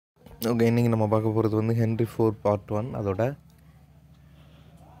Okay, இன்றைக்கி நம்ம பார்க்க போகிறது வந்து ஹென்ரி ஃபோர் பார்ட் 1. அதோட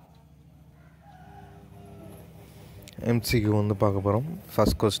MCQ வந்து பார்க்க போகிறோம்.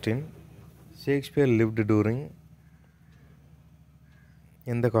 First question, Shakespeare lived touring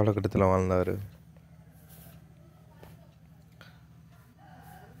எந்த காலகட்டத்தில் வாழ்ந்தார்?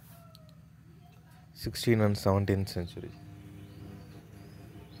 (16th and 17th century).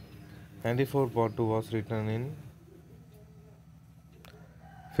 Henry IV Part 2 was written in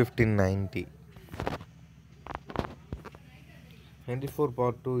 1590. Henry IV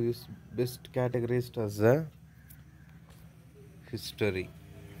Part 2 is best categorized as a history.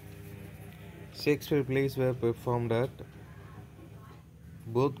 Shakespeare plays were performed at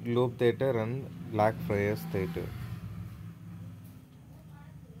both Globe Theatre and Blackfriars Theatre.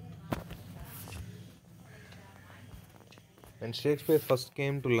 When Shakespeare first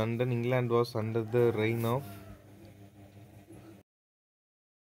came to London, England was under the reign of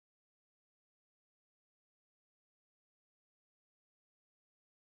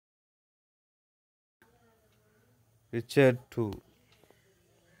Richard II.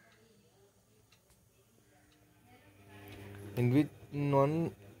 In which one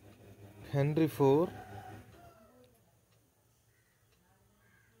Henry IV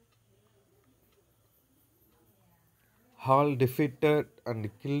Hall defeated and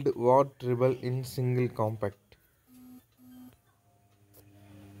killed what rebel in single combat?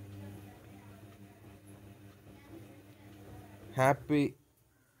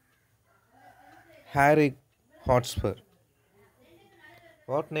 Harry Hotspur.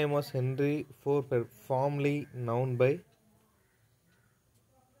 What name was Henry IV formerly known by?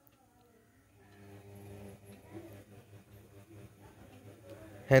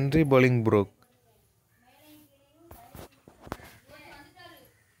 Henry Bolingbroke.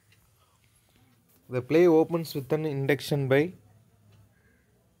 The play opens with an induction by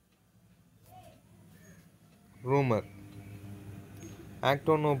Rumor. Act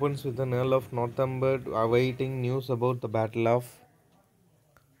 1 opens with an Earl of Northumberland awaiting news about the Battle of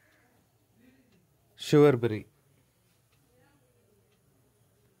Shrewsbury.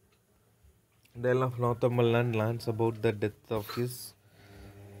 The Earl of Northumberland learns about the death of his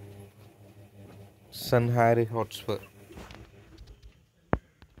son Harry Hotspur.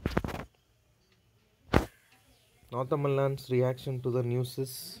 Northumberland's reaction to the news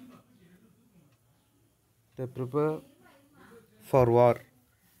is they prepare for war.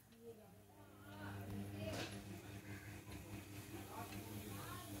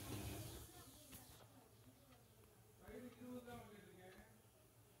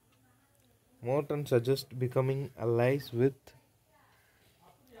 Morton suggests becoming allies with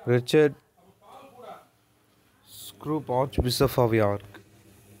Richard Scrope, Archbishop of York.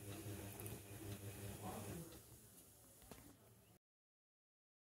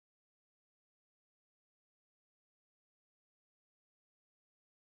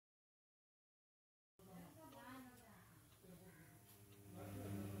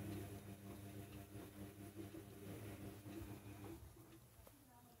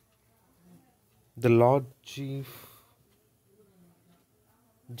 The Lord Chief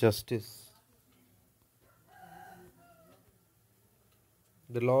Justice.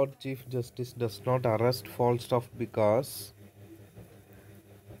 The Lord Chief Justice does not arrest Falstaff because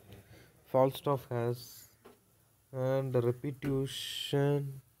Falstaff has earned a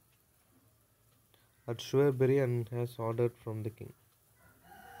reputation at Shrewsbury and has ordered from the king.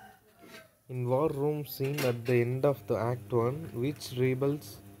 In war room scene at the end of the Act 1, which rebels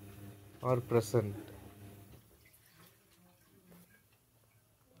are present?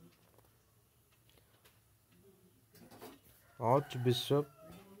 Archbishop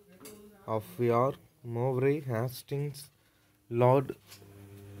of York, Mowbray, Hastings, Lord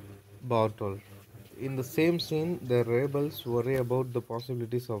Bartol. In the same scene, the rebels worry about the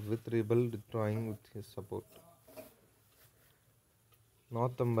possibilities of with rebel withdrawing with his support.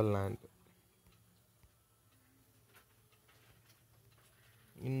 Northumberland.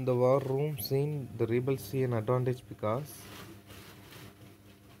 In the war room scene, the rebels see an advantage because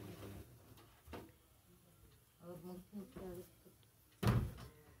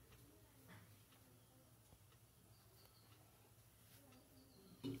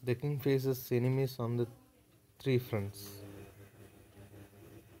the king faces enemies on the three fronts.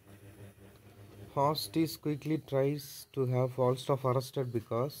 Hostis quickly tries to have Falstaff arrested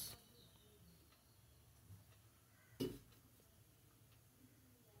because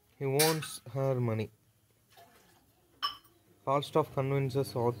he wants her money. Falstaff convinces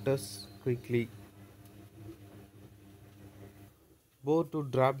Otis quickly both to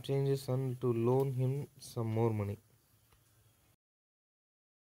drop changes and to loan him some more money.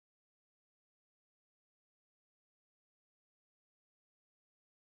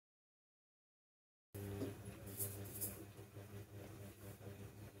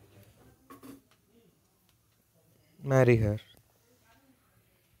 marry her.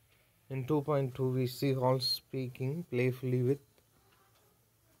 In 2.2, we see Hall speaking playfully with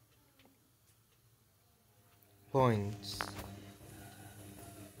points.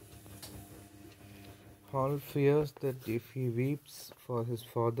 Hall fears that if he weeps for his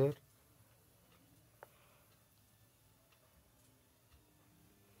father,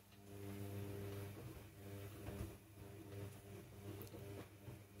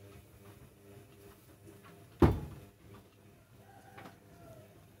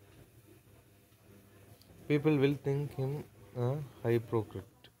 people will think him a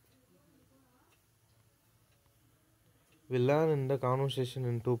hypocrite. We learn in the conversation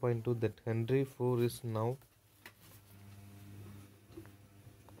in 2.2 that Henry IV is now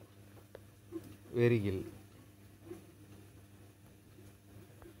very ill.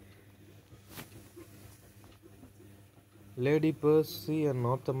 Lady Percy and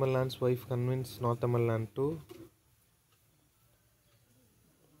Northumberland's wife convince Northumberland to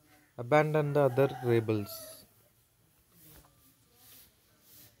abandon the other rebels.